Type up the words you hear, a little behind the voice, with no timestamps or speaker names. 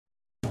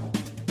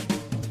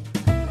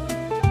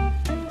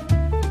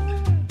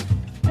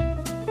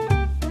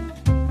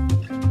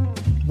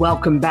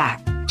Welcome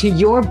back to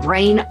Your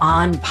Brain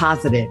on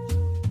Positive.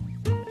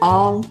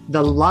 All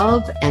the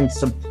love and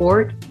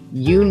support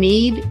you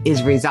need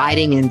is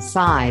residing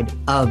inside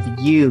of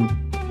you,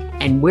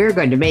 and we're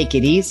going to make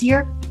it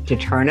easier to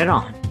turn it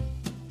on.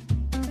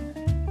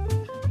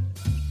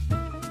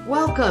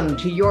 Welcome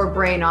to Your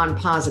Brain on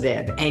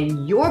Positive,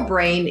 and your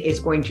brain is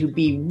going to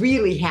be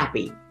really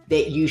happy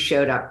that you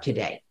showed up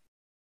today.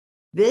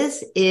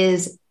 This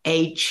is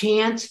a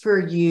chance for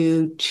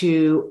you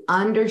to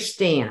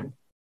understand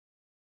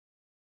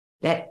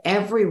that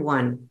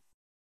everyone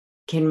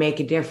can make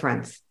a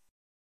difference,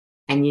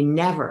 and you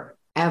never,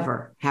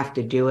 ever have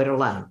to do it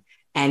alone.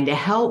 And to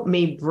help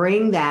me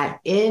bring that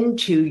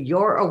into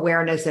your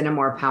awareness in a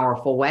more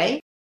powerful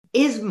way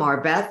is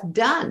MarBeth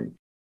Dunn.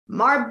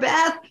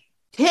 MarBeth,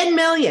 10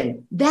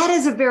 million. That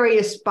is a very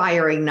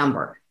aspiring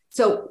number.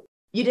 So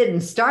you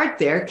didn't start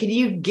there. Can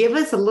you give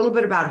us a little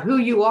bit about who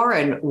you are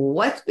and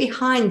what's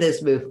behind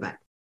this movement?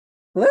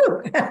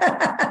 Woo!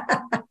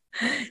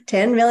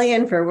 10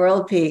 million for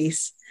world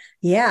peace.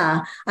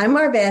 Yeah, I'm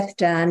MarBeth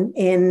Dunn.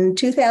 In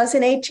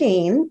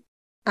 2018,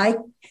 I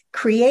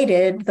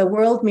created the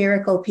World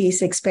Miracle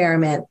Peace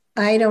Experiment.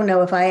 I don't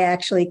know if I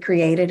actually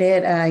created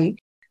it. I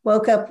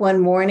woke up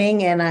one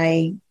morning and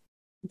I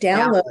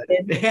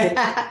downloaded. Okay.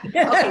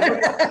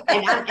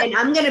 And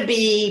I'm going to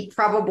be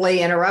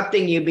probably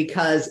interrupting you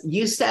because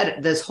you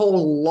said this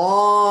whole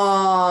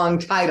long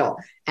title,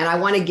 and I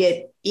want to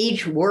get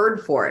each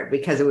word for it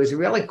because it was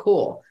really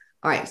cool.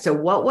 All right. So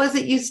what was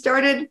it you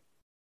started?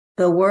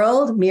 The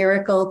World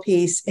Miracle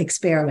Peace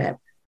Experiment.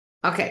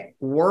 Okay.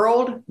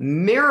 World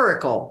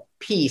Miracle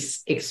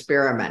Peace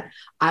Experiment.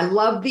 I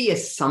love the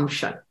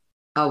assumption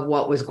of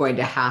what was going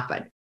to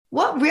happen.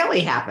 What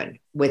really happened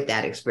with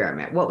that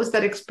experiment? What was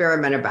that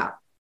experiment about?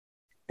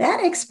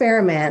 That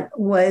experiment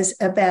was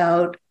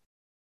about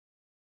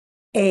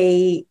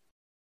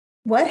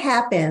what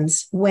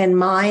happens when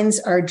minds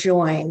are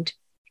joined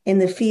in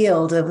the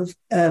field of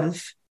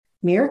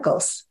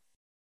miracles.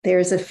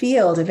 There's a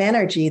field of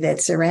energy that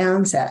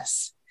surrounds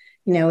us.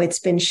 You know, it's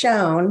been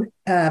shown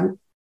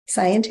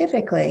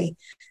scientifically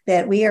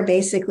that we are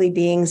basically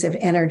beings of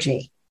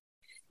energy,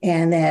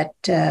 and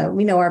that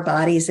we know our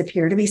bodies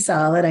appear to be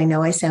solid. I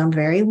know I sound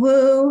very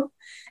woo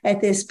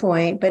at this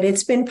point, but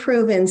it's been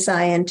proven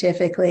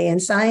scientifically, and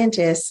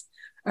scientists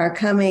are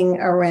coming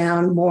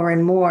around more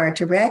and more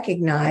to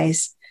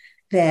recognize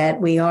that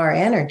we are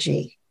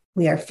energy.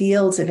 We are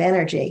fields of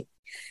energy.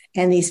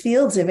 And these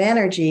fields of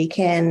energy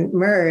can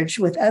merge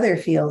with other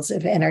fields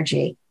of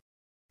energy.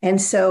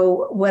 And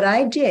so what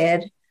I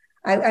did,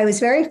 I was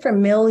very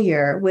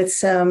familiar with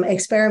some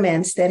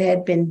experiments that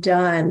had been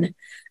done.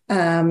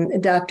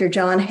 Dr.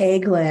 John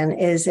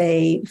Hagelin is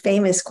a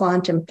famous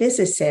quantum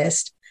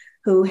physicist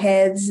who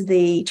heads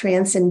the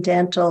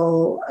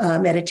Transcendental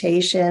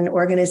Meditation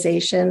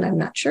Organization. I'm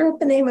not sure of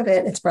the name of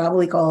it. It's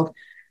probably called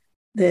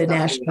the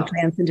National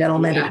Transcendental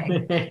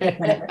Meditation.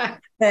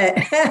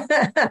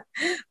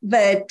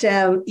 But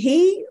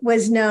he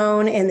was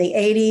known in the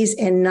 80s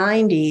and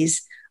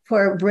 90s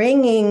for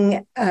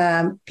bringing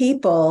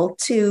people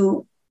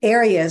to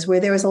areas where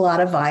there was a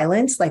lot of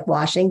violence, like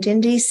Washington,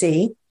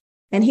 D.C.,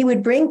 and he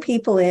would bring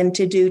people in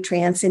to do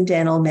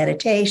transcendental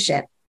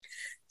meditation.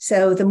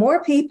 So the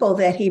more people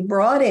that he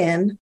brought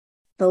in,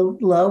 the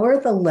lower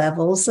the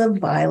levels of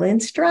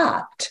violence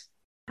dropped.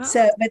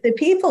 But the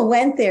people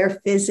went there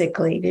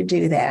physically to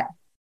do that.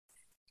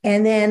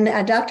 And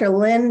then Dr.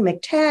 Lynn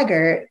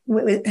McTaggart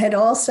had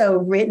also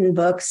written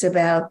books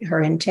about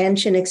her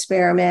intention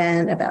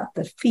experiment, about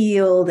the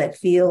field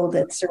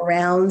that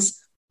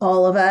surrounds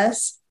all of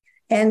us.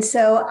 And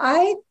so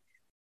I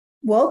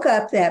woke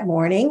up that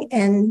morning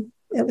and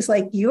it was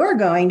like, you're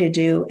going to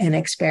do an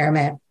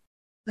experiment.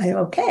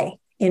 Okay.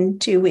 In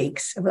 2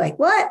 weeks. I'm like,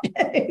 what?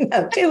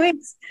 No, 2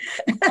 weeks?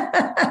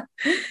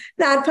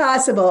 Not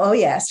possible. Oh,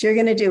 yes, you're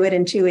going to do it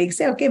in 2 weeks.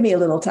 Oh, give me a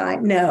little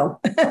time. No.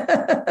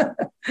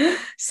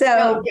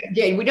 So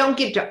we don't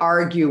get to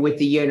argue with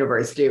the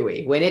universe, do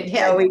we? When it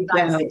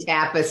comes to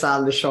tap us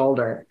on the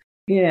shoulder.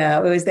 Yeah,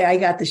 it was there. I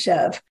got the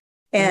shove.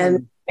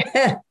 And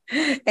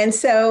and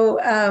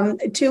so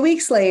 2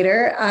 weeks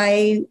later,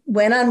 I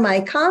went on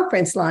my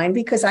conference line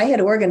because I had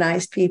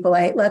organized people.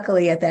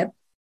 Luckily at that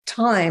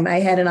time,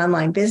 I had an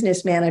online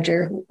business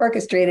manager who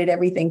orchestrated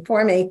everything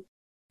for me.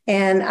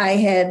 And I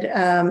had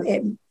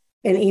an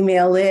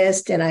email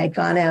list, and I had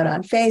gone out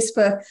on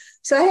Facebook.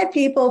 So I had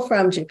people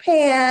from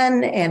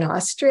Japan and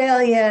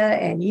Australia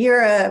and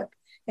Europe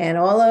and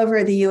all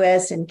over the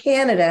US and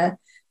Canada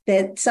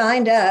that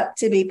signed up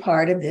to be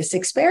part of this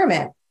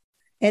experiment.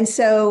 And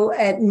so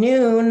at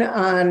noon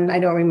on, I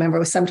don't remember, it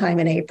was sometime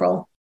in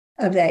April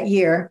of that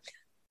year,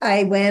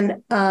 I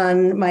went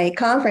on my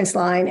conference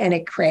line and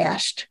it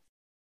crashed.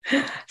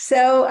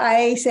 So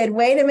I said,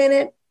 wait a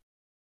minute,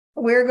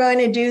 we're going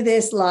to do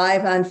this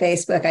live on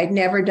Facebook. I'd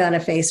never done a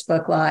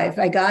Facebook Live.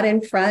 I got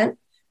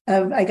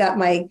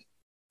my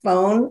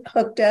phone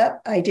hooked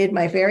up. I did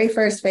my very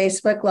first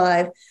Facebook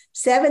Live,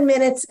 7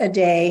 minutes a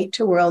day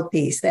to world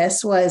peace.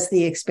 This was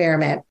the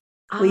experiment.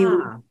 We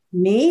would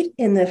meet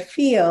in the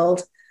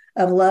field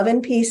of love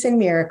and peace and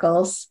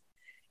miracles.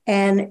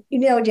 And,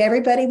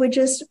 everybody would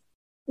just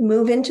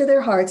move into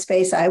their heart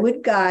space. I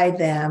would guide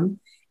them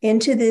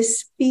into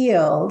this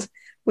field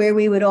where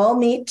we would all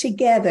meet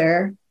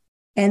together.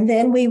 And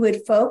then we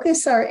would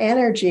focus our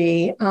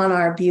energy on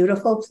our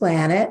beautiful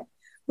planet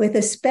with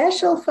a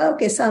special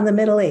focus on the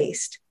Middle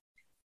East.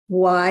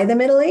 Why the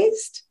Middle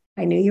East?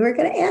 I knew you were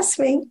going to ask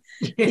me.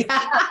 No,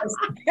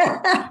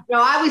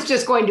 I was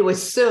just going to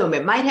assume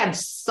it might have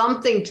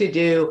something to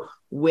do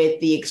with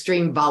the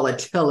extreme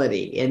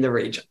volatility in the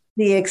region.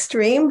 The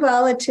extreme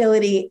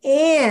volatility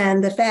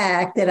and the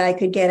fact that I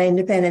could get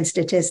independent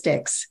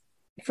statistics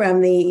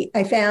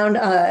I found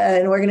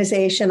an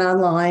organization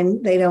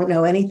online. They don't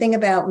know anything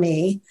about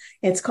me.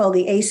 It's called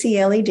the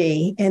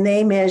ACLED, and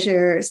they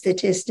measure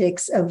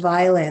statistics of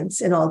violence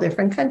in all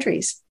different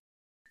countries.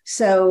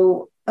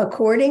 So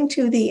according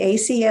to the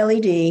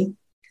ACLED,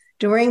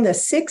 during the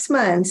 6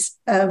 months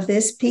of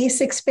this peace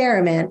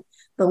experiment,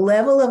 the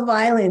level of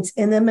violence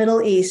in the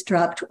Middle East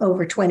dropped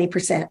over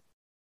 20%.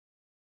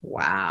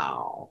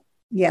 Wow.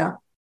 Yeah.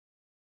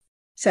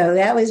 So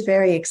that was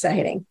very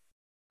exciting.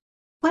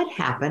 What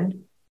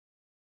happened?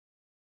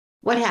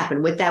 What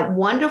happened with that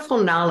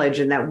wonderful knowledge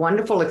and that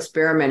wonderful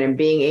experiment and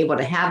being able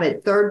to have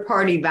it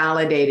third-party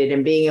validated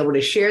and being able to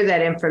share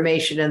that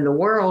information in the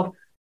world?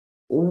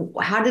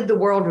 How did the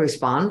world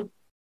respond?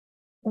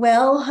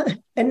 Well,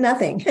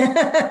 nothing.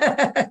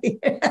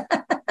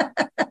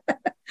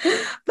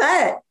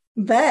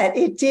 But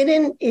it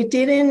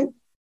didn't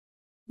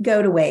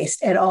go to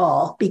waste at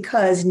all,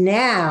 because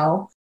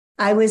now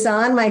I was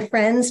on my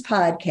friend's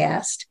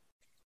podcast,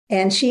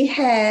 and she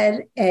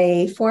had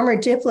a former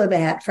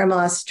diplomat from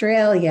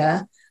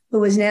Australia who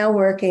was now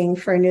working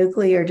for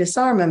nuclear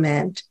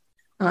disarmament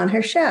on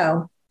her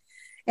show.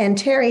 And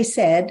Terry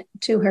said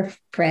to her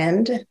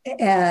friend,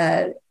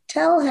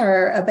 tell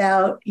her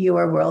about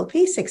your world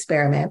peace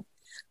experiment.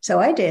 So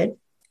I did.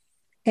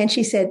 And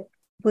she said,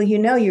 well,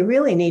 you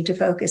really need to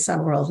focus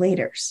on world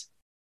leaders.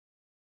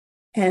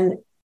 And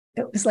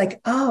it was like,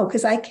 oh,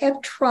 because I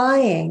kept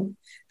trying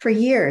for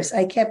years.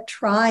 I kept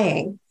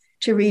trying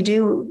to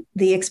redo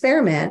the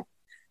experiment,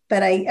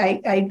 but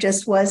I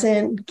just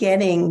wasn't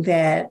getting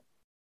that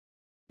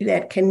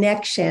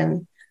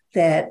connection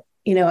that,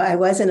 it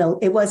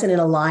wasn't in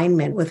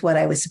alignment with what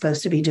I was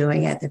supposed to be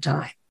doing at the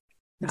time.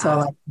 That's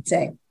all I can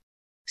say.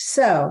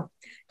 So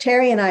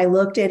Terry and I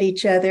looked at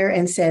each other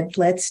and said,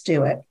 let's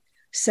do it.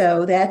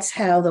 So that's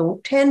how the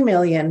 10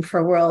 million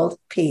for world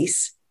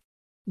peace.org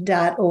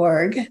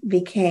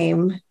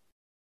came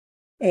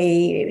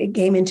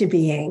into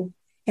being.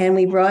 And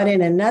we brought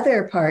in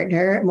another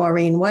partner,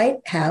 Maureen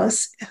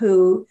Whitehouse,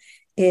 who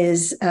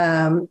has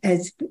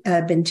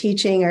been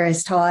teaching or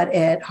has taught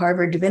at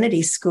Harvard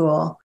Divinity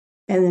School.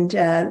 And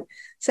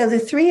so the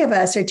three of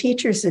us are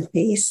teachers of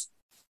peace.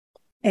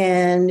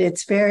 And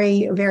it's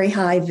very, very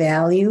high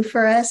value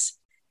for us.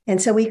 And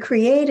so we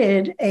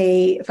created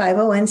a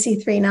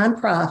 501c3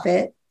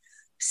 nonprofit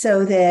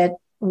so that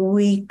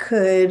we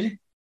could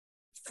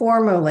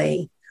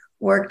formally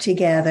work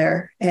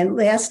together. And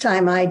last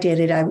time I did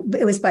it,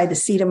 it was by the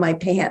seat of my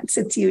pants.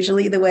 It's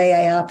usually the way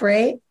I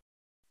operate.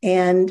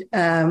 And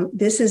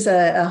this is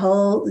a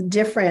whole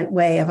different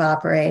way of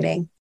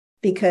operating,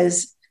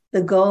 because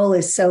the goal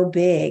is so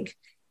big.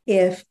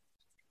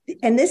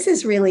 And this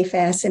is really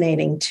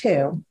fascinating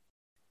too.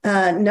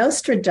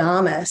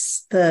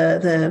 Nostradamus,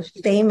 the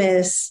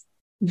famous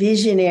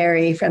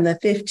visionary from the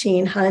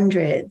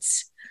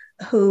 1500s,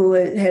 who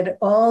had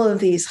all of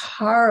these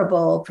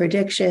horrible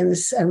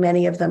predictions, and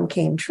many of them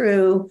came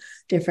true,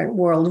 different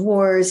world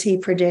wars he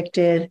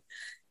predicted.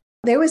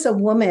 There was a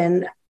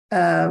woman,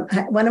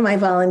 one of my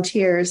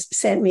volunteers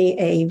sent me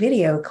a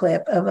video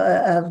clip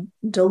of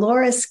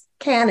Dolores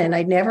Cannon.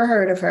 I'd never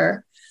heard of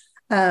her.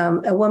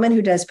 A woman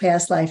who does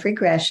past life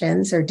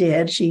regressions, or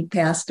did. She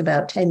passed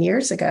about 10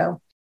 years ago.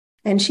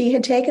 And she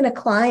had taken a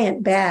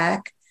client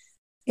back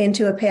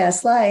into a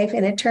past life,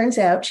 and it turns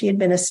out she had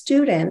been a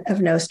student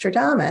of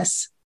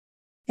Nostradamus.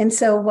 And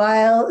so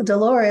while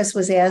Dolores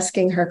was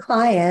asking her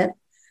client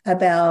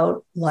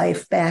about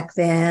life back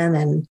then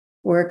and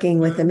working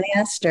with the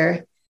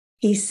master,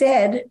 he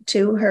said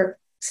to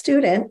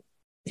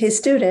his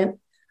student,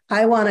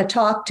 I want to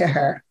talk to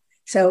her.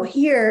 So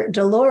here,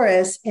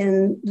 Dolores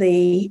in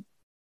the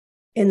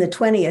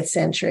 20th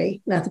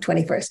century, not the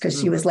 21st,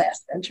 because she was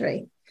last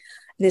century.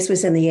 This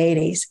was in the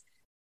 80s.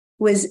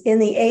 Was in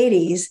the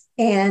 80s,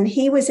 and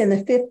he was in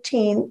the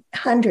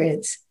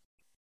 1500s,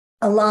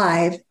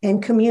 alive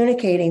and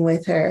communicating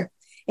with her.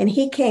 And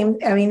he came,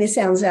 this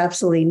sounds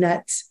absolutely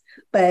nuts,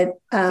 but...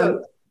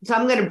 So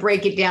I'm going to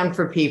break it down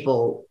for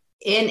people.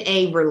 In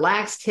a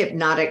relaxed,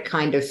 hypnotic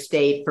kind of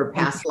state for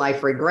past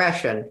life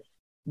regression,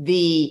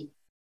 the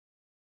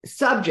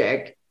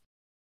subject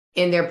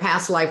in their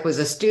past life was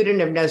a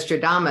student of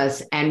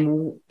Nostradamus,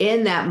 and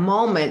in that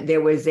moment, there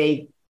was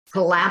a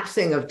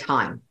collapsing of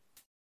time.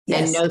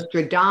 Yes. And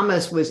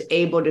Nostradamus was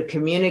able to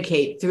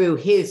communicate through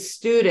his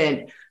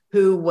student,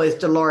 who was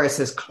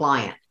Dolores's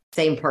client,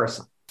 same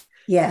person.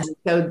 Yes. And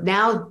so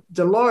now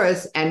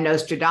Dolores and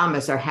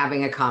Nostradamus are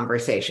having a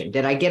conversation.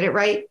 Did I get it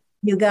right?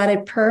 You got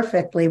it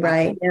perfectly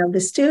right. Now,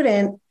 the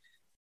student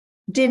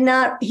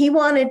he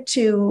wanted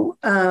to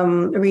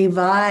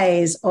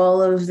revise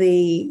all of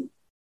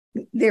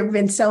there have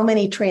been so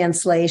many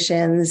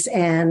translations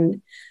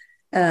and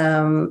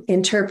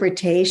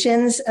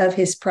interpretations of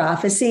his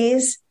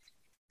prophecies.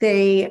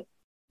 They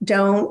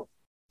don't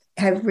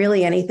have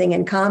really anything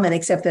in common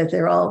except that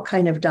they're all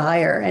kind of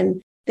dire.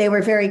 And they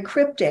were very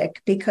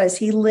cryptic because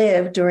he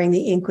lived during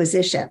the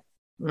Inquisition.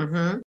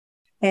 Mm-hmm.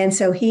 And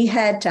so he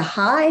had to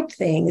hide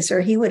things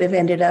or he would have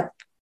ended up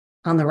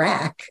on the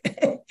rack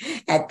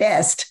at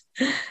best.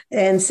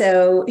 And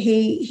so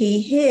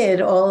he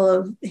hid all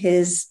of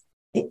his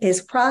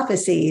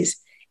prophecies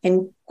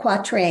in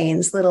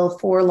quatrains, little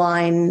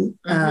 4-line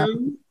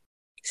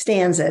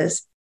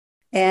stanzas.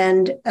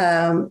 And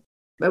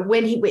but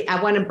when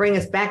I want to bring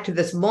us back to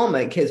this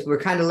moment because we're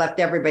kind of left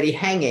everybody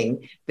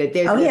hanging that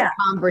there's this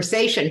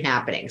conversation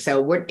happening.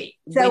 So what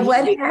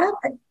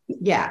happened?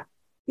 Yeah.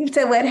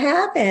 So what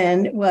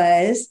happened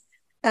was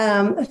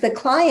the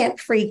client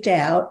freaked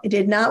out,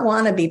 did not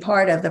want to be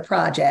part of the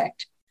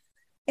project,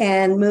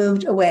 and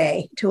moved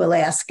away to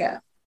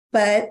Alaska.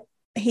 But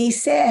he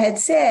had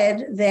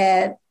said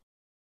that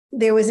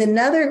there was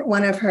another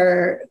one of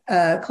her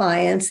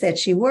clients that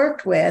she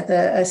worked with,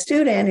 a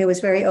student who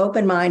was very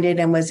open-minded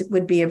and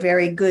would be a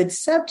very good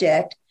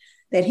subject,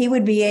 that he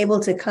would be able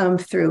to come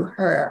through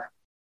her.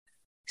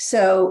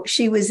 So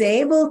she was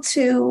able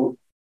to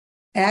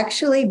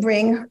actually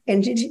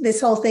and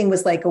this whole thing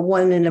was like a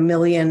 1 in a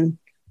million,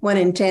 1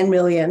 in 10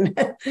 million.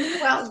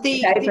 Well,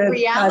 the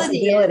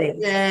reality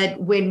is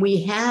that when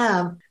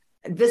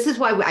this is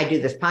why I do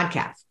this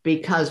podcast,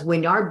 because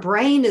when our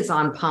brain is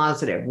on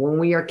positive, when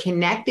we are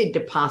connected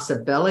to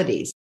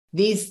possibilities,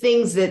 these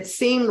things that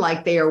seem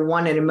like they are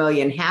 1 in a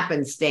million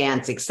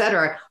happenstance, et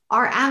cetera,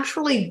 are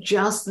actually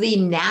just the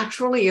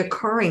naturally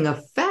occurring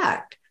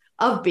effect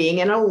of being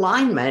in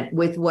alignment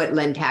with what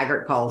Lynn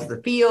Taggart calls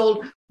the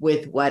field,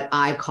 with what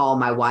I call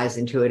my wise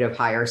intuitive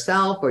higher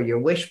self or your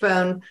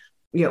wishbone.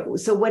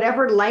 So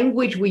whatever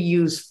language we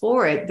use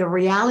for it, the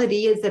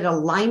reality is that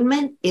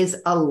alignment is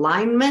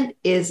alignment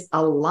is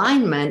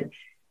alignment.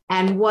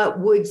 And what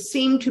would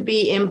seem to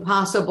be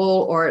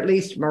impossible or at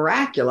least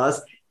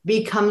miraculous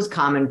becomes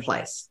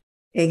commonplace.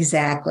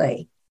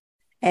 Exactly.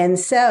 And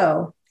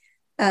so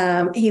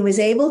he was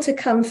able to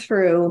come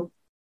through.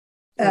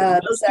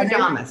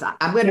 Nostradamus.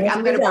 I'm going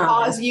to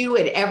pause you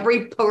at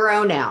every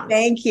pronoun.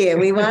 Thank you.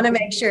 We want to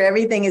make sure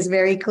everything is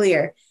very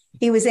clear.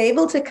 He was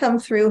able to come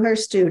through her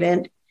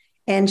student,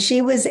 and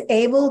he was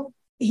able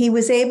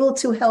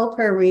to help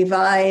her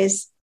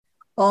revise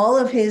all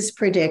of his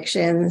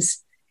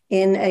predictions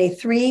in a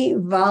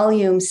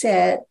 3-volume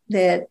set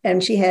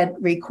and she had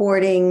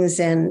recordings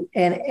and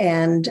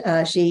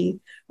she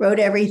wrote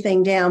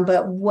everything down.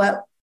 But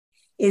what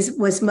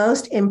was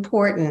most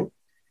important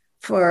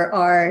for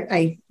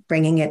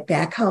bringing it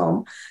back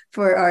home,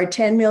 for our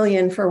 10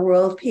 million for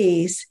world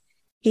peace,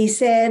 he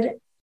said,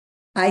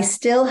 I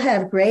still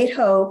have great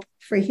hope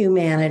for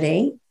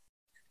humanity.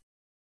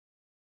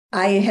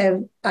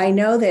 I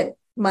know that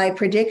my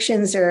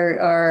predictions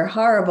are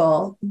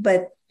horrible,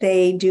 but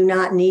they do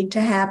not need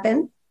to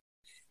happen.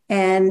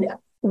 And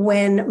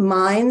when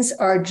minds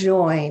are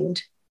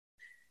joined,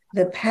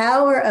 the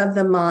power of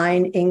the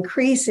mind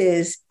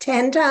increases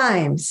 10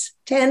 times,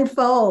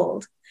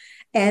 tenfold.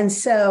 And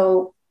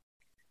so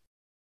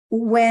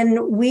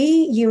when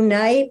we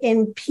unite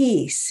in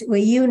peace,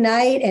 we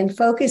unite and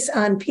focus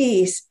on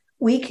peace,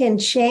 we can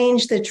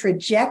change the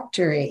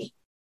trajectory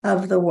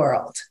of the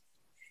world.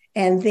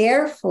 And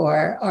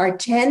therefore, our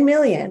 10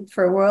 million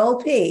for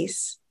world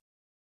peace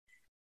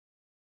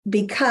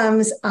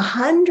becomes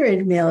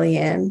 100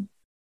 million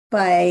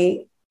by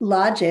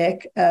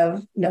logic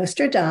of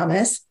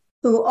Nostradamus,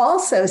 who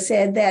also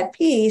said that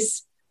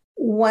peace,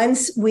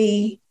 once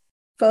we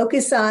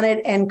focus on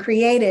it and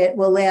create it,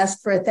 will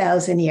last for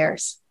 1,000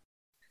 years.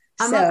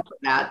 I'm up for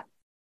that.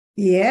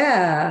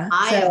 Yeah.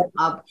 I am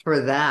up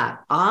for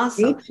that.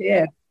 Awesome. Me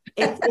too.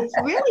 It's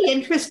really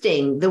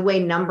interesting the way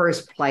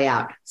numbers play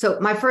out. So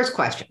my first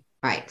question,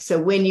 right? So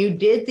when you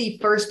did the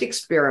first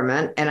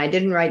experiment, and I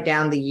didn't write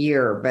down the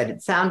year, but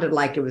it sounded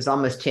like it was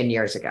almost 10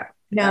 years ago.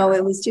 No,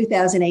 it was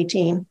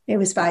 2018. It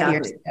was 5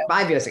 years ago.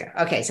 5 years ago.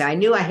 Okay. So I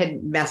knew I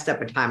had messed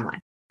up a timeline.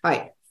 All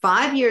right.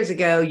 5 years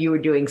ago, you were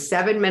doing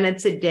 7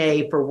 minutes a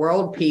day for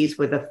world peace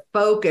with a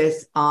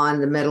focus on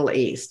the Middle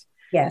East.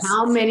 Yes.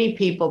 How many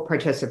people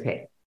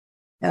participated?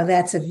 Oh,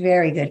 that's a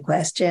very good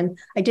question.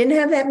 I didn't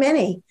have that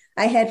many.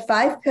 I had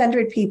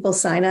 500 people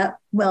sign up.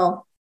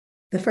 Well,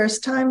 the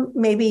first time,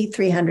 maybe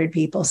 300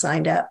 people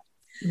signed up.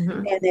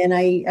 Mm-hmm. And then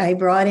I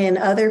brought in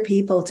other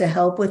people to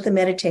help with the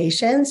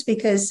meditations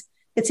because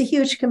it's a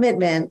huge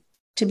commitment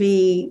to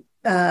be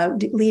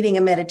leading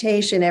a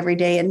meditation every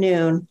day at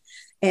noon.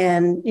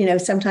 And,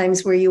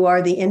 sometimes where you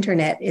are, the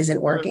internet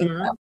isn't working.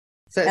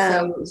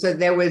 Mm-hmm. So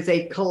there was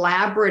a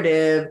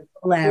collaborative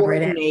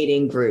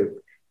coordinating group.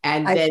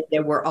 And then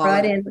there were all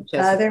brought in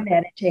other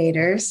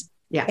meditators.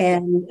 Yeah.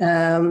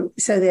 And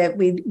so that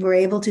we were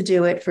able to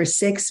do it for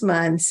 6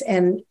 months.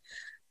 And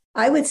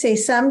I would say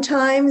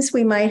sometimes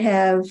we might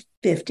have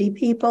 50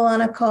 people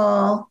on a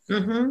call.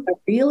 Mm-hmm. A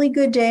really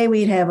good day,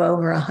 we'd have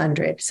over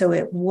 100. So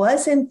it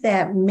wasn't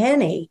that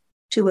many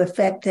to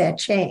affect that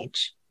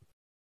change.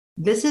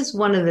 This is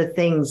one of the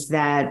things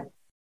that,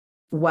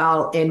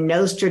 while in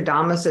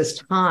Nostradamus'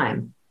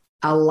 time,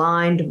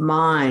 aligned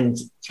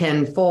minds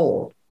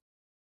tenfold.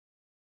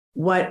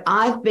 What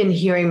I've been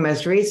hearing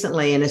most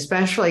recently, and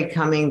especially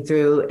coming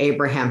through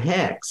Abraham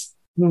Hicks,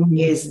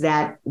 is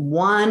that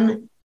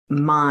one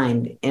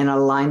mind in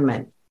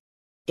alignment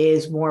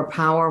is more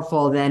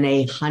powerful than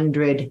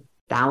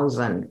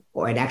 100,000.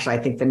 And actually, I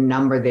think the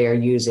number they're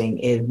using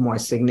is more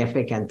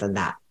significant than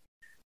that.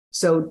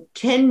 So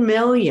 10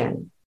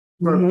 million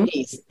for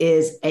peace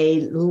is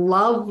a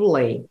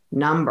lovely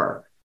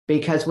number,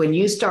 because when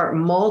you start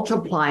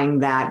multiplying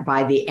that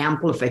by the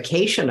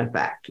amplification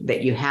effect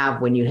that you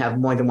have when you have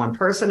more than one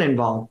person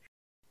involved,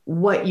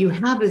 what you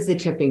have is the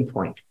tipping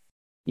point.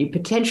 You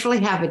potentially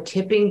have a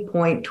tipping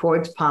point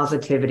towards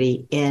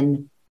positivity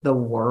in the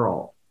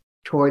world,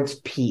 towards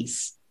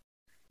peace.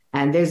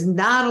 And there's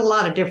not a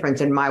lot of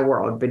difference in my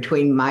world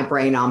between my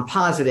brain on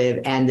positive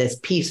and this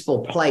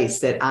peaceful place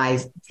that I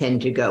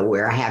tend to go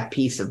where I have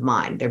peace of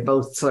mind. They're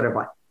both sort of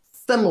a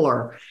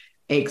similar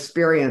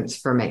experience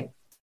for me.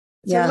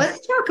 So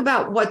let's talk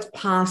about what's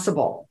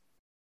possible.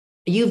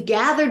 You've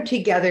gathered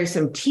together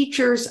some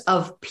teachers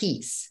of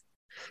peace.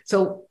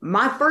 So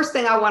my first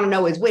thing I want to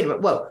know is, wait a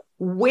minute, whoa,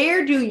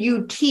 where do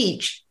you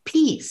teach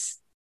peace?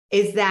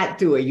 Is that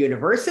through a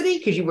university?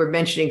 Because you were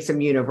mentioning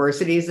some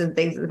universities and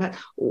things in the past.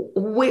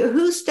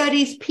 Who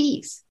studies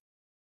peace?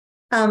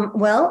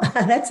 Well,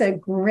 that's a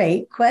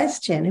great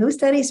question. Who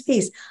studies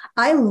peace?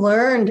 I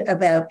learned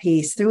about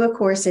peace through A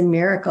Course in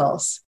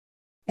Miracles,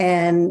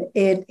 and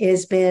it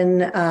has been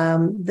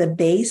the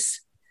base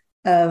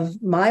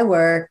of my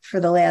work for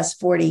the last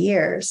 40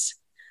 years.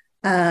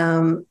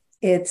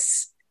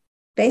 It's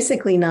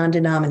basically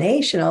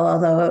non-denominational,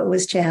 although it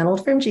was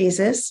channeled from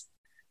Jesus.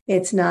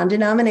 It's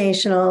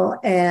non-denominational,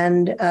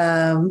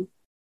 and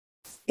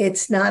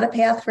it's not a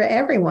path for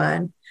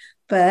everyone.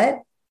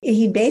 But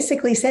he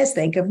basically says,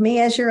 think of me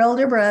as your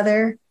older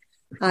brother.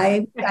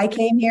 I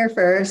came here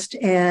first,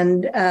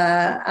 and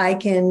I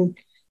can,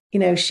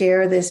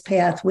 share this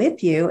path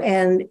with you.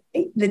 And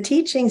the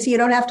teachings, you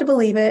don't have to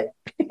believe it.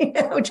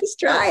 Just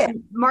try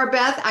it.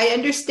 MarBeth, I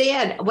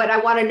understand. What I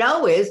want to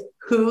know is,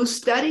 who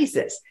studies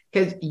this?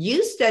 Because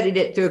you studied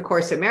it through A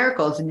Course in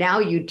Miracles. Now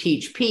you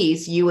teach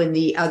peace, you and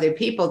the other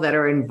people that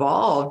are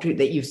involved,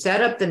 that you've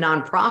set up the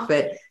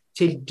nonprofit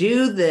to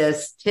do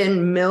this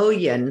 10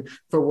 million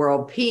for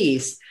world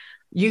peace.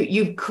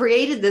 You've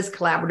created this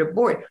collaborative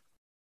board.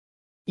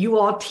 You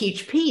all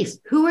teach peace.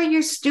 Who are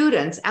your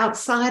students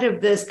outside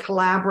of this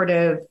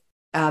collaborative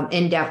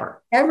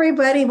endeavor?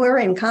 Everybody we're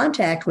in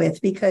contact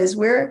with, because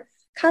we're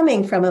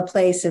coming from a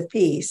place of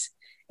peace.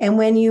 And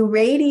when you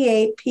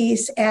radiate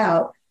peace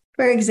out,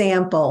 for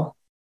example,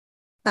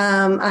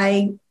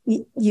 I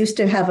used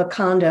to have a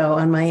condo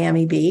on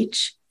Miami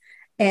Beach,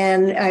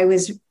 and I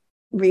was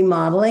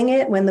remodeling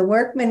it. When the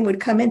workmen would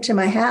come into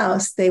my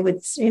house, they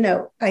would,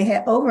 I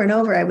had over and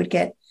over, I would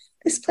get,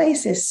 this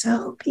place is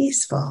so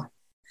peaceful.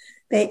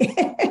 They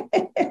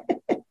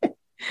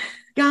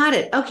Got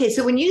it. Okay.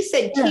 So when you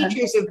said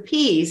teachers of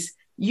peace,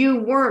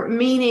 you weren't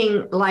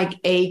meaning like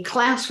a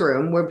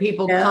classroom where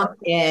people come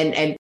in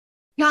and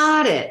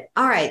got it.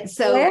 All right.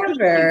 So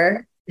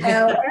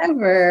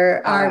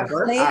However, our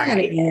plan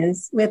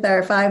is, with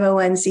our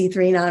 501c3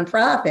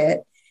 nonprofit,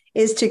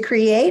 is to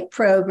create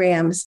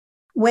programs.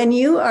 When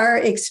you are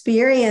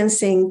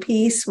experiencing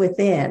peace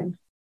within,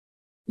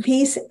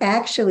 peace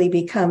actually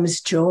becomes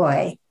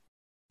joy.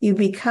 You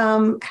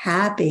become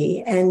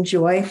happy and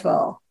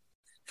joyful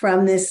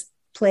from this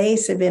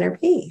place of inner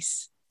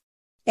peace.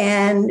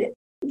 And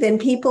then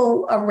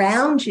people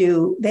around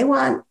you, they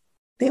want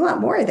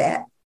more of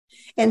that.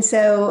 And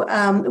so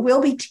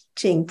we'll be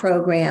teaching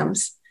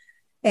programs,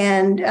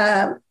 and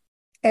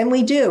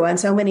we do on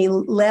so many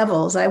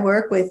levels. I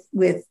work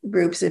with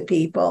groups of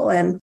people,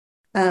 and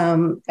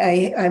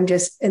I'm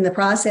just in the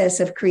process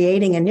of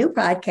creating a new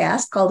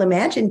podcast called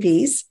Imagine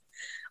Peace,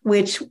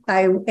 which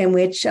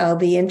I'll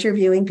be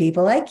interviewing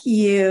people like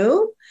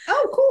you.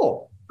 Oh,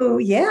 cool.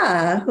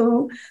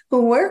 Who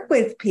work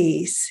with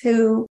peace,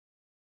 who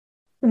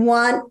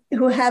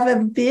have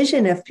a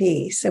vision of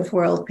peace, of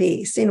world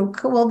peace.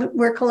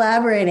 We're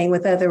collaborating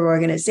with other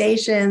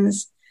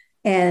organizations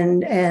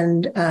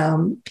and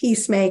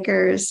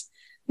peacemakers.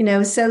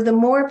 So the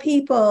more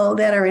people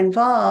that are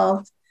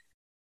involved,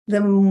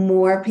 the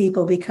more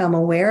people become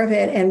aware of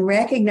it and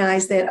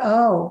recognize that,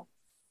 oh,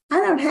 I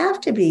don't have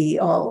to be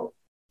all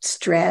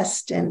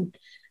stressed and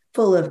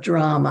full of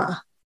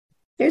drama.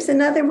 There's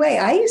another way.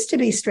 I used to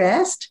be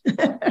stressed.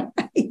 I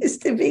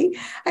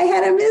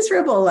had a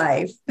miserable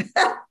life.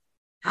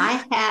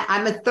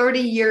 I'm a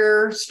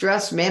 30-year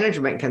stress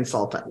management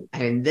consultant. I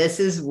mean, this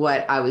is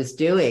what I was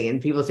doing.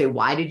 And people say,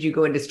 why did you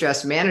go into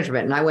stress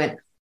management? And I went,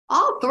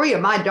 all three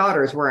of my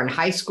daughters were in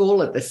high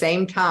school at the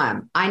same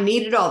time. I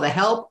needed all the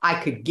help I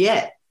could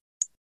get.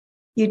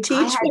 You I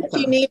teach had what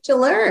you some. need to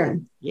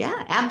learn.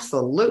 Yeah,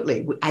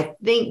 absolutely. I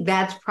think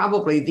that's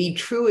probably the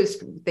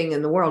truest thing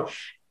in the world.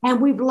 And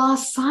we've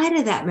lost sight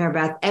of that,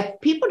 MarBeth. If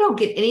people don't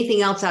get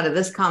anything else out of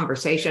this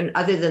conversation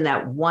other than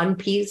that one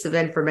piece of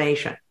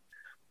information,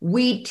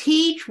 we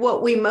teach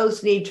what we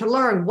most need to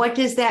learn. What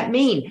does that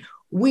mean?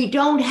 We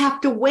don't have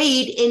to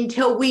wait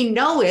until we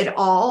know it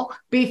all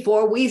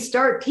before we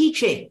start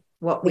teaching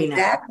what we know.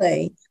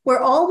 Exactly. We're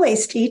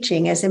always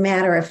teaching, as a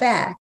matter of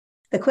fact.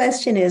 The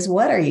question is,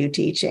 what are you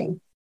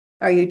teaching?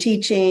 Are you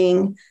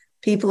teaching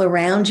people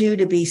around you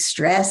to be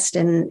stressed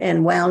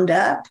and wound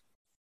up?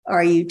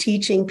 Are you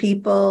teaching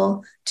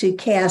people to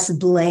cast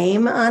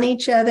blame on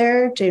each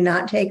other, to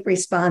not take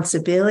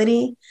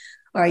responsibility?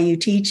 Are you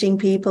teaching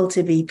people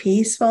to be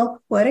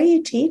peaceful? What are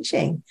you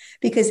teaching?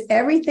 Because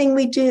everything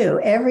we do,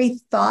 every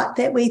thought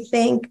that we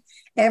think,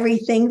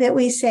 everything that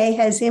we say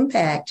has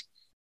impact.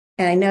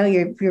 And I know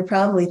you're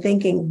probably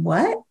thinking,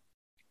 what?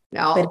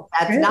 No,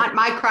 that's not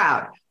my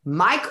crowd.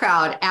 My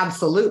crowd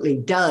absolutely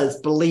does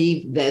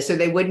believe this, or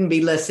they wouldn't be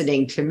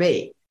listening to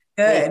me.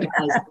 Good.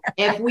 Because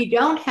if we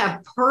don't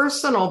have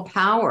personal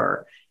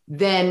power,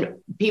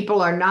 then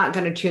people are not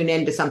going to tune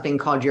into something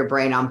called Your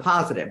Brain on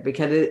Positive,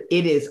 because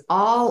it is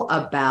all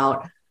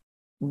about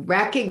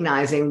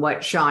recognizing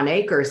what Sean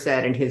Aker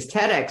said in his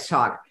TEDx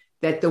talk,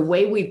 that the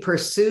way we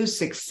pursue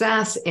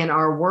success in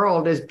our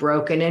world is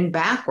broken and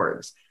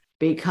backwards,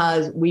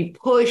 because we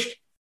pushed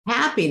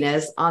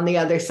happiness on the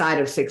other side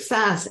of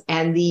success,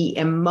 and the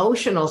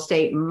emotional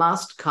state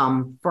must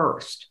come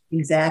first.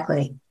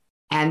 Exactly.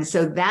 And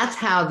so that's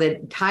how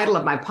the title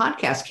of my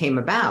podcast came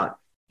about.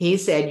 He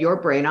said, Your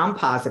Brain on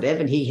Positive,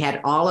 and he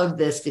had all of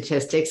the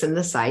statistics and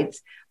the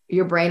sites.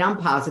 Your brain on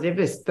positive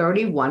is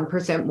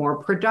 31%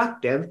 more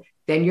productive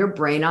than your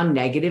brain on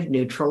negative,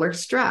 neutral, or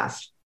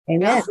stressed.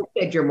 He also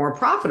said you're more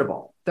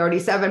profitable,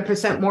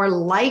 37% more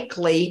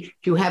likely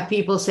to have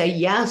people say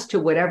yes to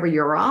whatever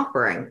you're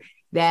offering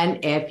than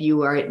if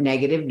you are at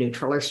negative,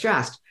 neutral, or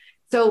stressed.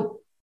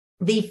 So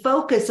the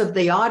focus of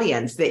the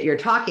audience that you're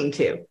talking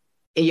to,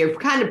 you're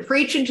kind of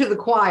preaching to the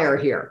choir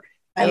here.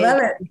 I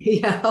love it.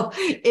 You know,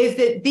 is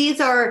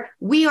that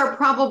we are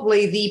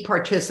probably the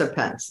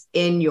participants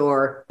in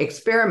your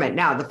experiment.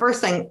 Now, the first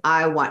thing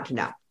I want to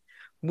know,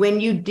 when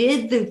you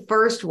did the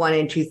first one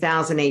in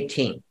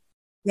 2018,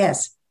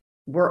 yes,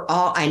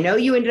 I know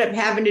you ended up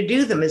having to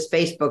do them as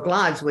Facebook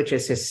Lives, which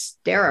is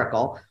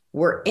hysterical.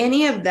 Were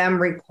any of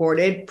them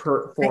recorded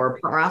for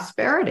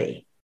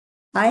prosperity?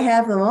 I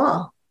have them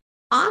all.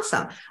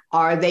 Awesome.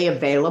 Are they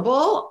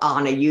available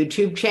on a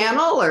YouTube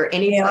channel or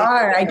anything? They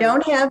are. I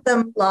don't have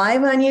them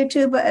live on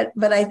YouTube,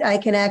 but I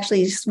can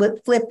actually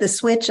flip the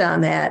switch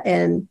on that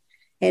and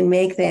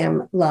make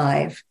them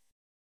live.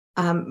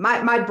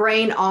 My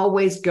brain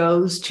always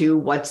goes to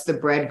what's the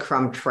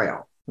breadcrumb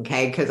trail.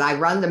 Okay. Because I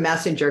run the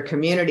Messenger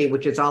community,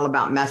 which is all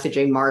about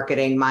messaging,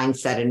 marketing,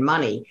 mindset, and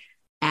money.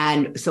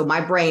 And so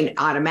my brain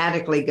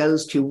automatically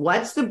goes to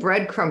what's the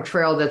breadcrumb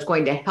trail that's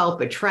going to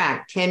help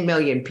attract 10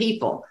 million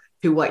people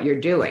to what you're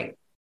doing.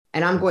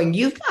 And I'm going,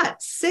 you've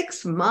got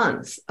 6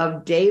 months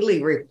of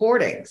daily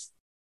recordings.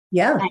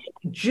 Yeah.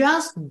 And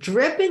just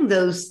dripping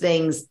those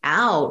things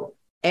out.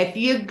 If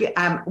you,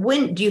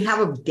 when do you have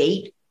a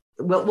date?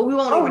 Well, we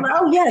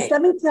won't. Yes.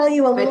 Let me tell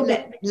you a little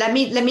bit. Let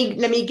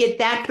me get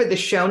that for the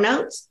show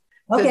notes.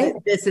 Okay.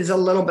 So this is a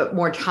little bit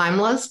more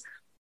timeless.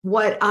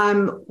 What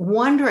I'm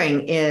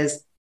wondering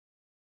is,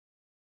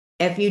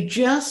 if you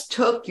just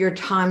took your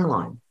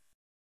timeline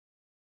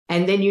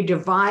and then you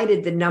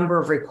divided the number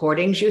of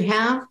recordings you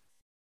have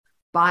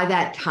by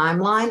that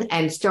timeline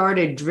and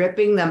started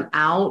dripping them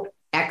out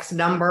X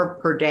number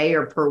per day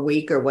or per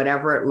week or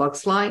whatever it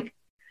looks like,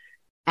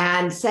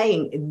 and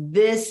saying,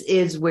 this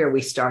is where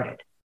we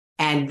started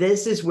and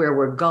this is where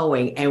we're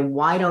going, and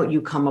why don't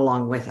you come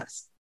along with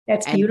us?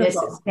 That's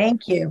beautiful.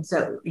 Thank you.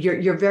 So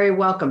you're very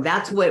welcome.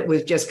 That's what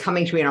was just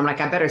coming to me. And I'm like,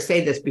 I better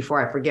say this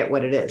before I forget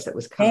what it is that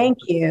was coming. Thank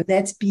you.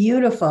 That's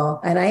beautiful.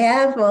 And I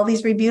have all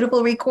these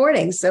beautiful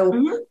recordings.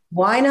 So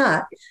why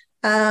not?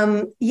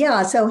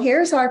 So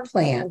here's our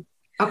plan.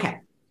 Okay.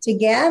 To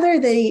gather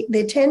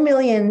the 10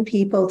 million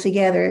people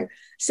together,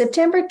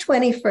 September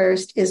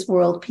 21st is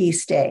World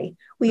Peace Day.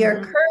 We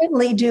are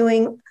currently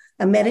doing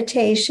a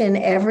meditation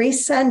every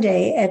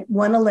Sunday at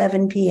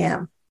 1:11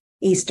 p.m.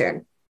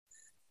 Eastern.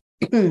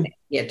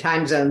 Yeah,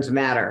 time zones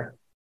matter.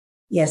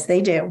 Yes,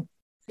 they do.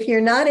 If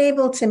you're not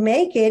able to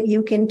make it,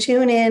 you can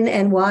tune in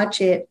and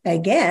watch it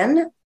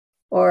again,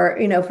 or,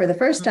 for the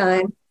first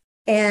time,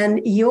 and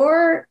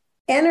your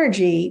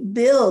energy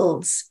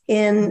builds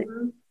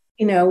in,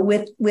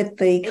 with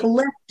the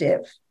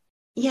collective.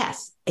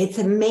 Yes. It's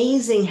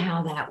amazing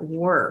how that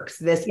works.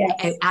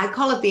 And I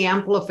call it the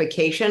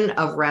amplification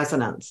of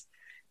resonance.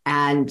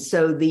 And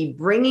so the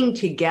bringing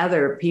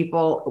together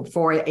people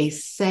for a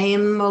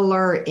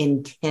similar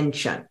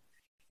intention.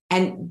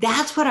 And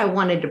that's what I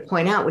wanted to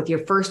point out with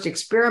your first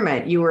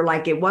experiment. You were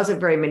like, it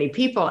wasn't very many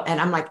people. And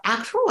I'm like,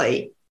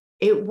 actually,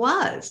 it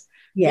was.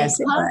 Yes,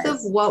 because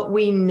of what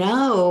we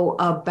know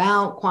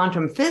about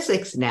quantum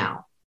physics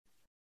now.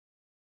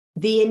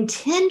 the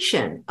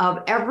intention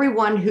of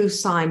everyone who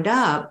signed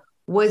up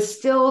was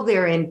still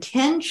their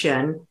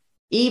intention,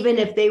 even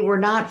if they were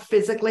not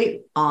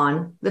physically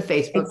on the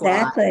Facebook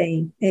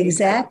Exactly. Live.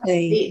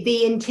 Exactly.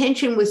 The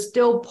intention was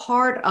still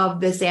part of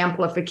this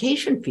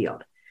amplification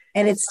field.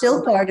 And it's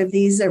still part of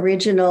these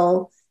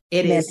original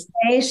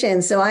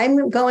meditations. So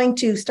I'm going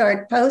to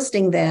start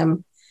posting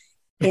them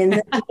in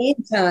the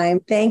meantime.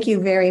 Thank you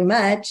very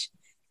much.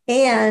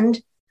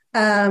 And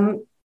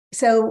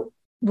so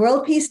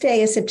World Peace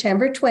Day is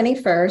September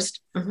 21st.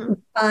 Mm-hmm.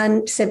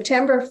 On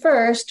September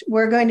 1st,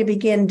 we're going to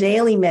begin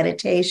daily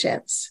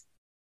meditations.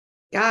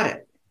 Got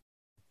it.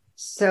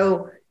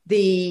 So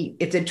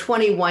it's a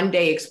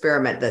 21-day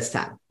experiment this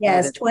time.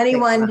 Yes,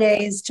 21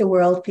 days to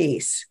world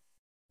peace.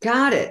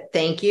 Got it.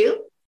 Thank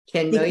you.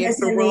 10 million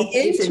for world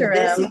peace. And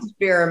this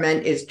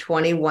experiment is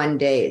 21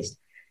 days.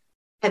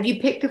 Have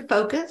you picked a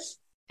focus,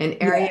 an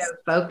area of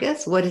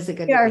focus? What is it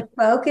going to be? We are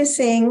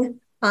focusing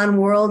on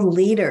world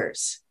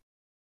leaders.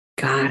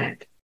 Got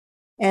it.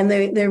 And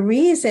the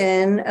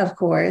reason, of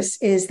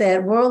course, is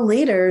that world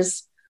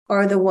leaders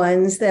are the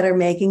ones that are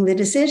making the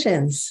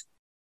decisions.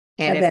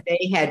 And if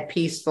they had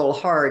peaceful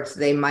hearts,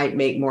 they might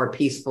make more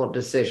peaceful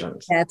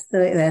decisions. That's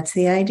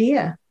the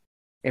idea.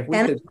 If we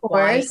could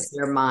quiet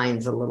their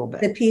minds a little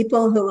bit. The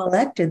people who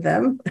elected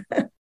them.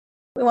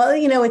 Well,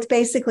 it's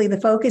basically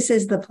the focus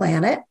is the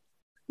planet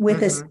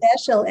with a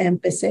special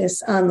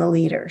emphasis on the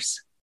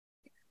leaders.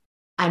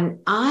 And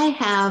I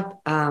have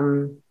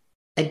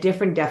a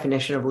different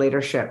definition of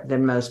leadership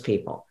than most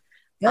people.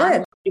 Good.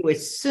 I'm going to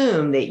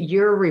assume that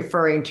you're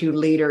referring to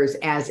leaders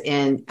as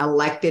in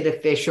elected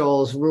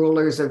officials,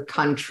 rulers of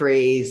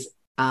countries,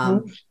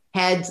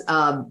 heads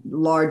of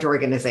large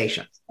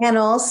organizations. And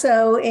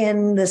also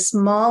in the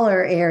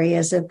smaller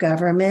areas of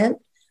government,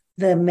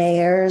 the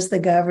mayors, the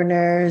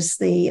governors,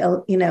 the,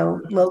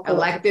 local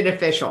elected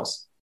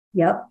officials.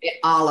 Yep.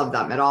 All of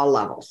them at all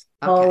levels.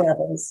 Okay. All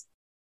levels.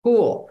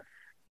 Cool.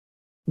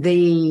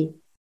 The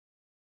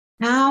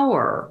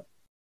power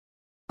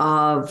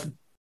of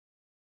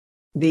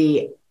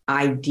the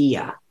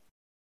idea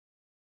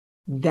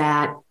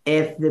that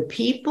if the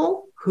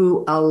people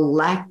who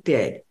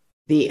elected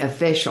the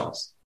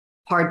officials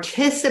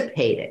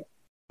participated,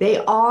 they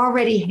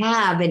already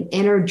have an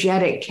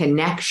energetic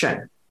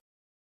connection.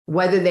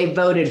 Whether they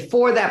voted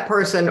for that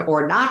person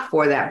or not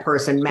for that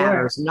person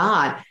matters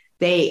not.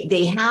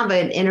 They have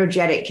an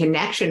energetic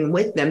connection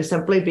with them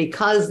simply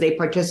because they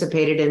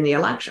participated in the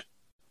election.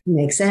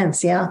 Makes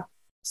sense, yeah.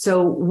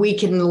 So we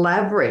can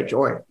leverage,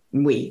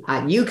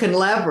 you can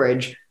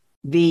leverage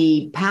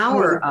the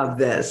power of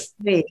this.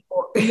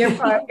 You're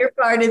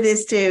part of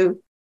this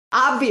too.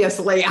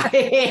 Obviously, I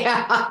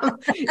am.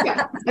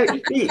 Yeah.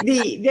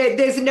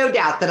 There's no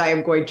doubt that I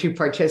am going to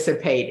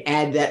participate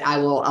and that I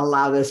will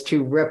allow this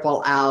to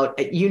ripple out.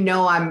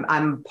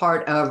 I'm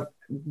part of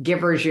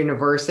Givers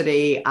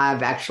University.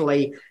 I've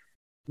actually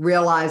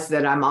realized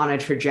that I'm on a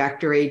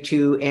trajectory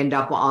to end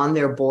up on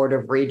their board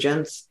of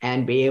regents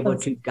and be able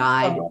to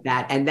guide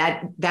that. And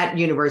that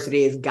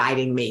university is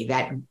guiding me.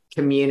 That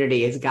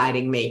community is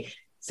guiding me.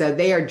 So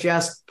they are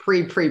just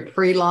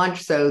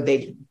pre-launch. So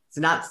it's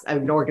not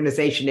an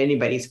organization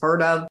anybody's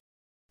heard of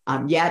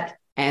yet,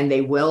 and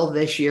they will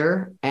this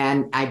year.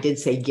 And I did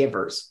say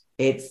givers.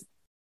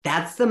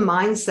 That's the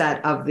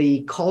mindset of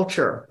the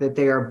culture that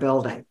they are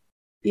building.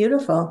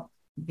 Beautiful.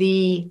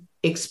 The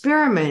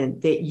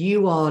experiment that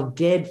you all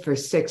did for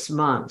 6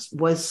 months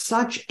was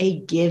such a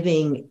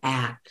giving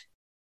act.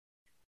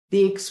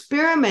 The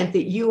experiment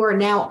that you are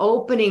now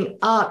opening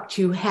up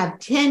to have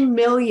 10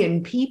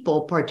 million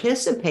people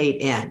participate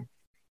in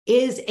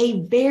is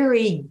a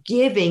very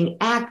giving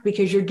act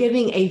because you're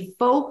giving a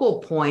focal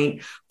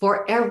point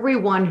for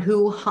everyone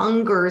who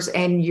hungers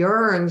and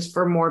yearns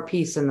for more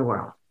peace in the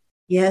world.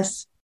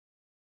 Yes.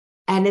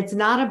 And it's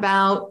not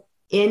about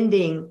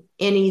ending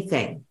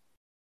anything.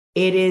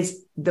 It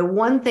is the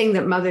one thing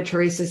that Mother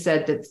Teresa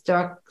said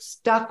that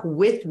stuck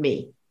with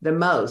me the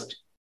most,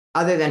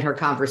 other than her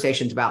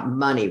conversations about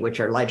money, which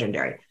are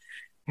legendary.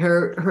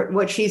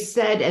 What she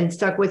said and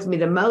stuck with me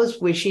the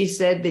most was she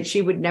said that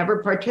she would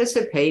never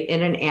participate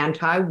in an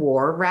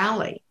anti-war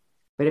rally.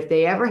 But if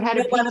they ever had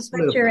a peace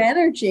movement, put your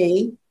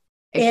energy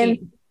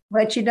in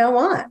what you don't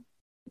want.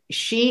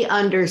 She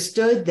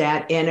understood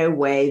that in a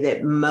way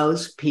that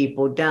most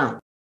people don't.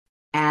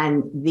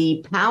 And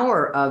the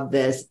power of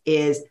this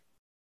is,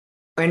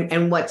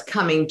 and what's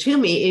coming to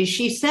me is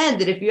she said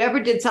that if you ever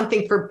did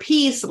something for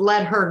peace,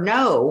 let her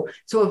know.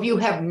 So if you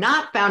have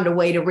not found a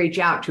way to reach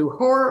out to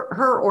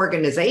her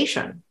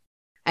organization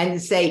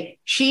and say,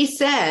 she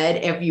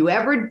said, if you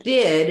ever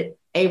did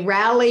a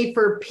rally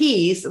for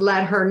peace,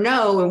 let her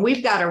know. And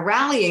we've got a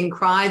rallying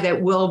cry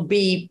that will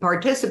be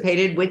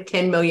participated with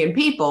 10 million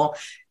people.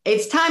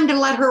 It's time to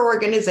let her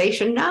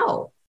organization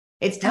know.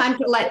 It's time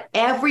to let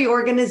every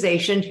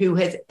organization who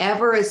has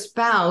ever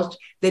espoused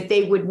that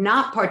they would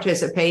not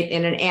participate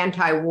in an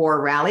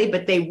anti-war rally,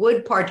 but they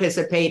would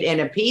participate in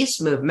a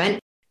peace movement.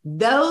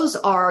 Those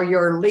are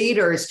your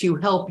leaders to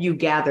help you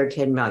gather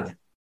 10 million.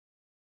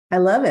 I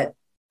love it.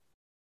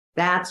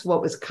 That's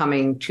what was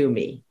coming to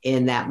me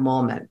in that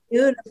moment.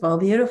 Beautiful,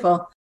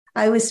 beautiful.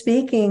 I was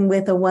speaking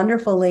with a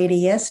wonderful lady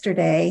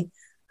yesterday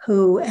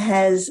who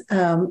has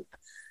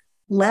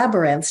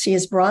labyrinths. She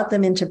has brought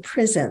them into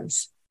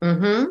prisons.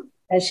 Mm-hmm.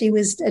 As she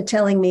was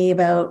telling me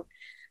about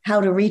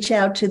how to reach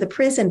out to the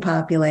prison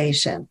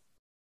population,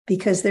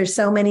 because there's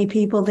so many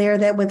people there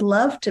that would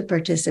love to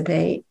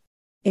participate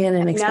in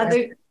an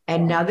experiment.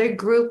 Another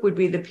group would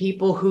be the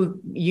people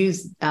who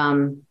use,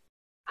 it'll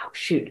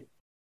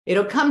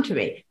come to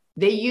me.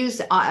 They use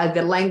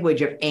the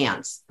language of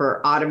ants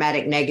for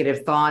automatic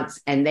negative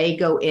thoughts, and they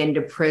go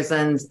into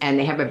prisons and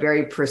they have a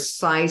very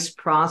precise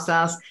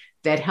process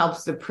that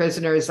helps the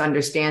prisoners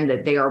understand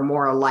that they are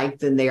more alike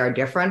than they are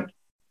different.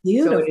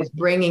 Beautiful. So it is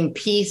bringing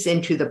peace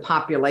into the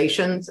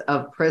populations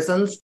of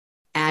prisons.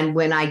 And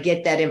when I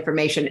get that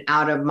information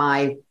out of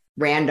my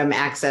random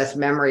access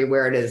memory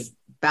where it is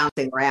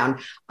bouncing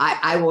around,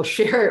 I will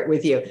share it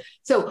with you.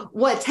 So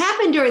what's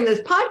happened during this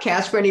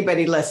podcast, for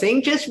anybody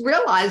listening, just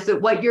realize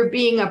that what you're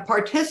being a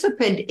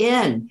participant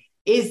in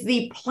is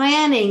the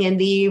planning and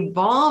the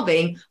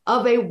evolving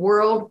of a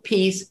world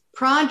peace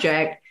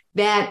project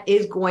that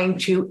is going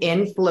to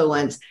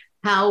influence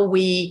how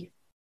we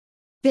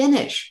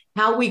finish,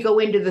 how we go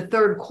into the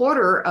third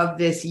quarter of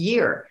this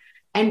year.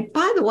 And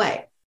by the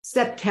way,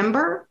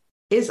 September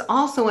is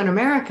also in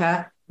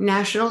America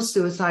National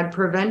Suicide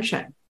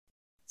Prevention.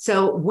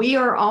 So we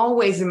are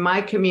always in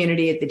my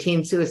community at the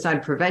Teen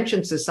Suicide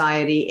Prevention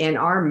Society in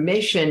our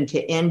mission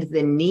to end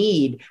the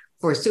need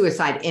for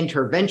suicide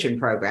intervention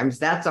programs.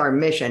 That's our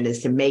mission,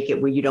 is to make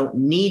it where you don't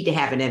need to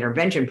have an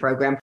intervention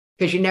program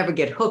because you never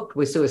get hooked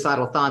with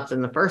suicidal thoughts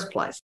in the first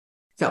place.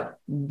 So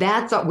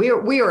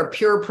we are a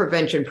pure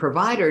prevention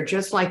provider,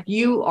 just like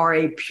you are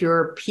a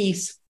pure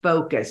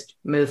peace-focused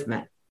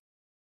movement.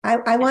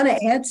 I want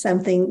to add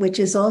something which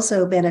is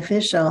also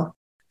beneficial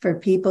for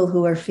people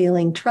who are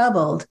feeling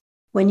troubled.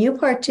 When you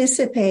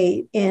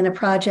participate in a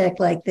project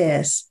like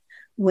this,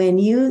 when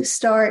you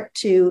start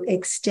to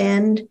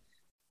extend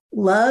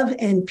love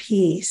and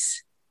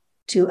peace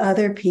to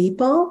other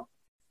people,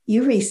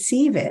 you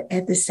receive it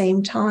at the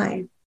same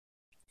time.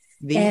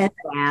 The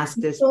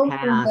fastest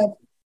path.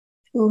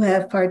 Who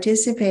have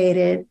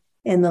participated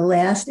in the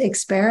last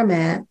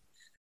experiment,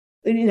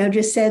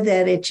 just said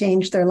that it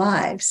changed their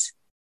lives.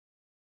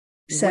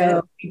 So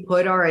when we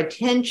put our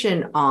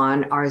attention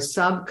on, our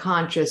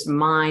subconscious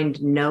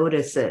mind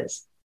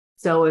notices.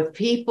 So if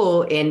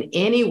people in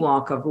any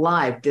walk of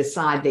life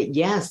decide that,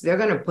 yes, they're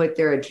going to put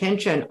their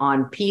attention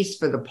on peace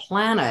for the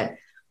planet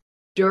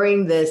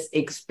during this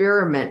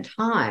experiment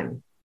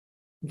time,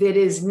 that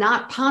is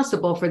not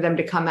possible for them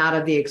to come out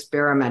of the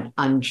experiment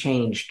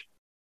unchanged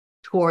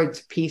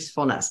towards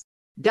peacefulness.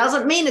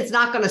 Doesn't mean it's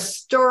not going to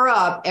stir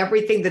up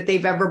everything that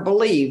they've ever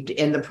believed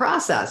in the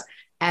process.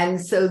 And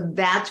so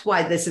that's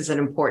why this is an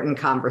important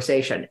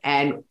conversation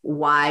and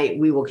why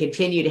we will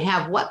continue to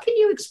have. What can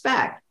you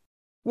expect?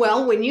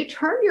 Well, when you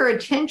turn your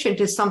attention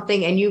to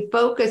something and you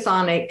focus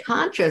on it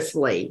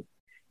consciously,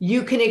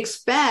 you can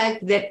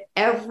expect that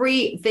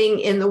everything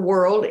in the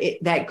world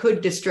that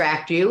could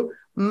distract you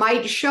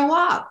might show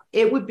up.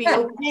 It would be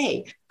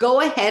okay. Go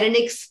ahead and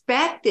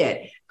expect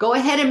it. Go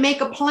ahead and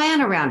make a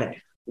plan around it.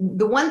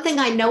 The one thing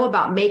I know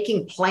about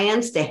making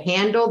plans to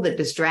handle the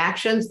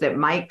distractions that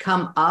might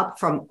come up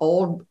from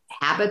old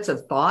habits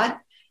of thought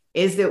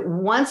is that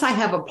once I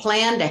have a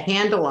plan to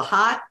handle a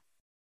hot,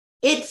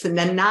 it's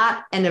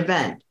not an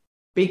event,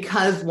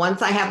 because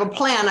once I have a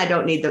plan, I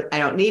don't need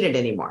it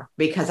anymore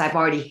because I've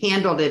already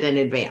handled it in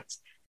advance.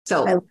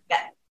 So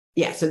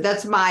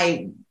that's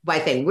my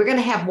thing. We're going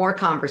to have more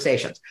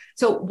conversations.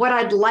 So what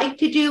I'd like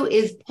to do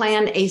is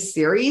plan a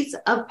series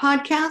of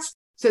podcasts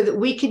so that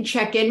we can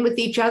check in with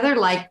each other,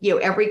 like,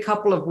 every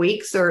couple of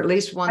weeks or at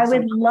least once. I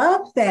would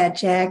love that,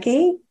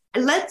 Jackie.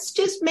 Let's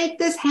just make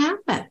this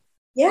happen.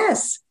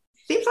 Yes.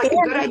 Seems like a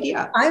good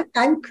idea.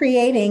 I'm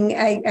creating,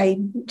 I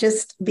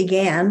just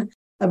began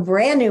a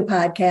brand new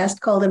podcast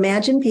called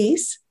Imagine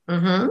Peace.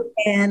 Mm-hmm.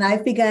 And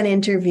I've begun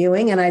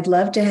interviewing, and I'd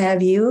love to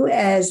have you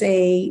as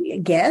a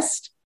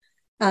guest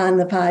on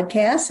the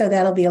podcast. So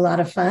that'll be a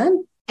lot of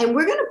fun. And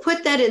we're going to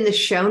put that in the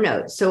show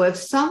notes. So if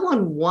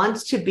someone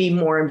wants to be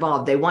more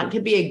involved, they want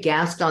to be a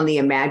guest on the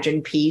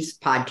Imagine Peace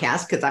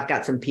podcast, because I've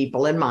got some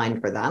people in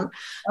mind for them.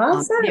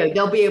 Awesome.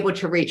 They'll be able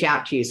to reach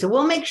out to you. So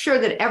we'll make sure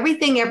that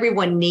everything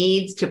everyone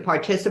needs to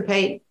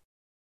participate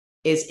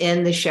is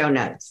in the show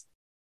notes.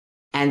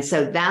 And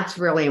so that's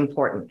really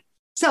important.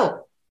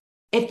 So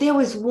if there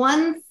was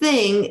one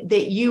thing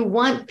that you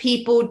want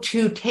people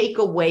to take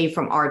away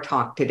from our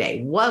talk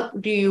today,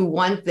 what do you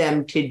want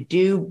them to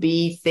do,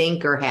 be,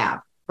 think, or have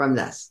from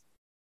this?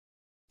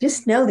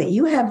 Just know that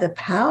you have the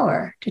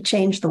power to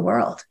change the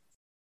world.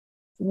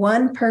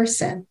 One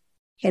person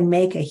can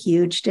make a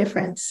huge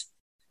difference.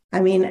 I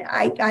mean,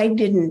 I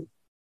didn't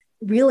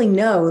really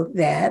know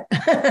that.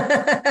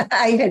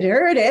 I had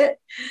heard it.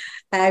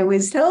 I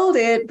was told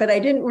it, but I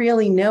didn't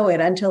really know it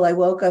until I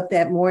woke up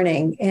that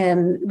morning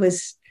and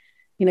was,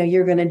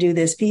 you're going to do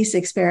this peace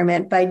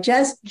experiment. By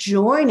just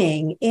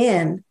joining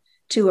in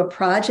to a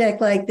project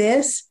like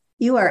this,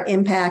 you are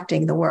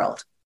impacting the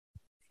world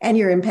and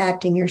you're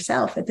impacting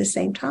yourself at the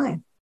same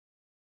time.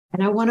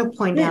 And I want to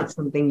point out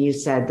something you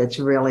said that's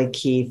really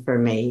key for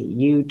me.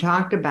 You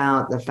talked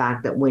about the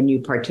fact that when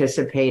you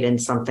participate in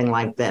something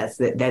like this,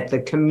 that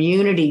the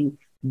community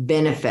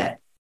benefit,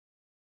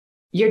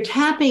 you're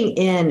tapping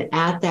in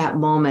at that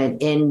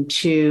moment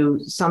into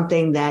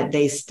something that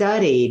they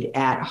studied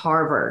at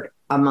Harvard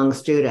among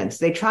students.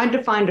 They tried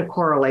to find a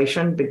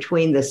correlation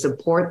between the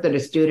support that a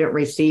student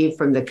received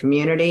from the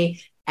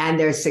community and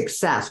their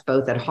success,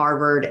 both at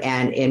Harvard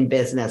and in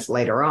business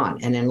later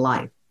on and in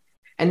life.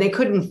 And they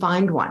couldn't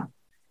find one.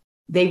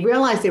 They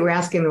realized they were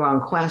asking the wrong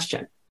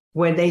question.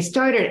 When they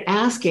started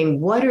asking,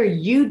 what are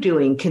you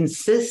doing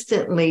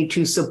consistently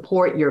to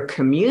support your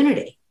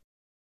community?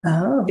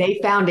 Oh. They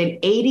found an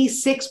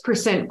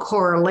 86%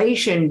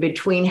 correlation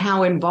between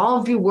how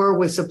involved you were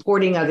with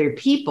supporting other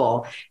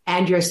people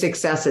and your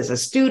success as a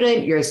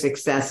student, your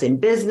success in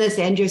business,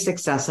 and your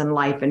success in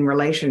life and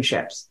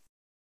relationships.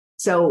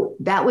 So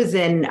that was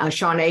in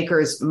Sean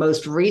Akers'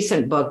 most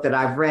recent book that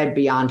I've read,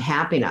 Beyond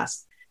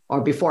Happiness,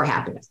 or Before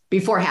Happiness.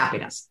 Before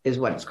Happiness is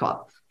what it's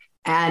called.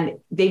 And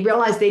they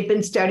realized they'd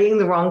been studying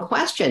the wrong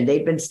question.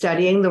 They'd been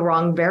studying the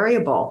wrong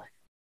variable.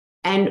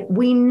 And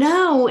we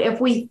know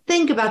if we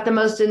think about the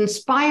most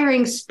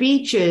inspiring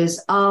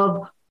speeches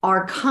of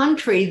our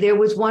country, there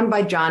was one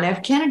by John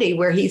F. Kennedy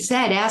where he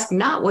said, ask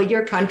not what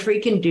your country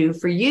can do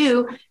for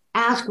you,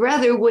 ask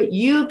rather what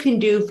you can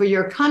do for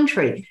your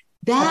country.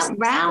 That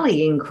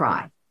rallying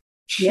cry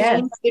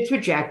changed the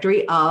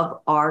trajectory of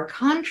our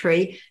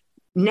country.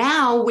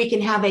 Now we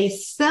can have a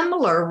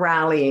similar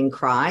rallying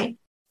cry.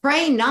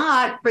 Pray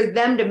not for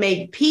them to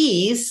make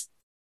peace,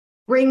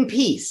 bring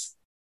peace.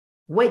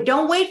 Wait,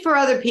 don't wait for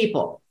other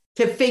people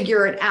to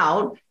figure it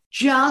out.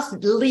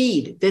 Just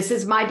lead. This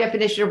is my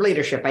definition of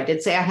leadership. I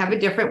did say I have a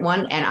different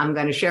one, and I'm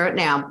going to share it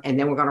now, and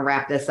then we're going to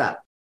wrap this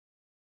up.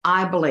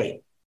 I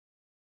believe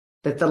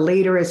that the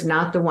leader is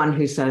not the one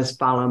who says,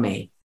 follow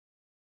me,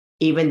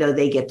 even though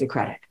they get the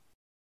credit.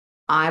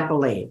 I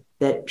believe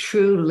that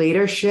true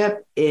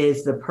leadership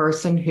is the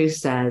person who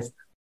says,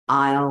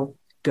 I'll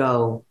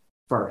go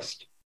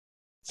first.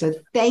 So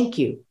thank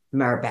you,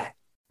 MarBeth,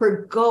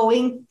 for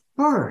going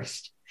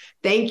first.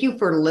 Thank you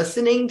for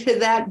listening to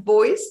that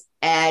voice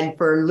and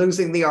for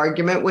losing the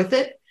argument with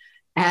it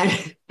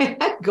and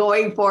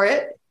going for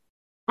it.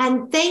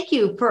 And thank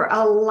you for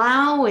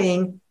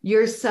allowing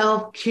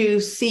yourself to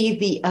see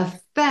the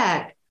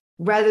effect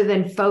rather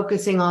than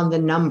focusing on the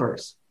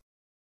numbers.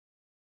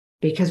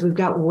 Because we've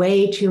got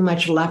way too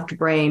much left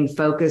brain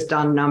focused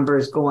on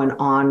numbers going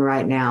on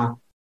right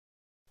now.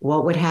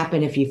 What would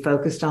happen if you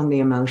focused on the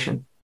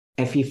emotion?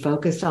 If you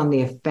focused on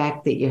the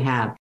effect that you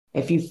have?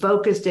 If you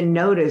focused and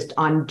noticed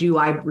on, do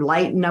I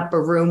lighten up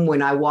a room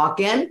when I walk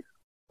in,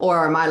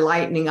 or am I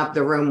lightening up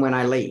the room when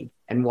I leave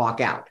and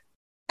walk out?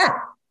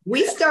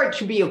 We start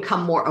to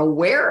become more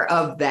aware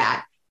of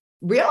that.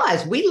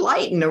 Realize we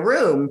lighten a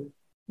room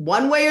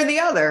one way or the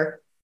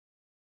other.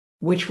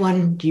 Which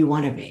one do you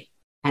want to be?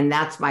 And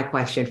that's my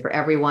question for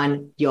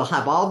everyone. You'll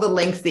have all the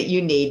links that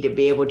you need to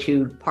be able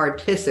to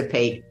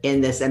participate in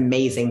this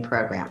amazing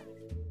program.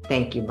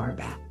 Thank you,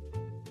 MarBeth.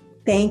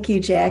 Thank you,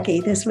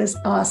 Jackie. This was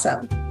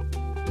awesome.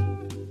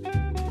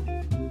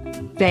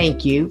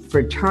 Thank you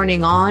for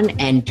turning on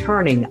and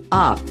turning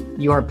up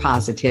your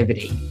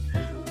positivity.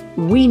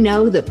 We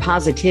know that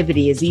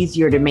positivity is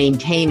easier to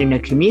maintain in a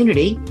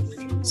community,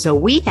 so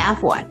we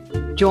have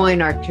one.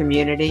 Join our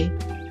community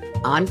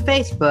on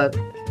Facebook,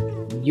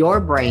 Your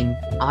Brain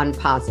on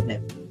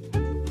Positive.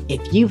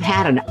 If you've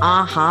had an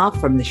aha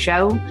from the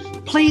show,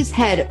 please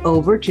head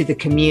over to the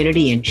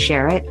community and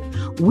share it.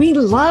 We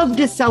love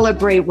to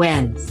celebrate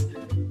wins.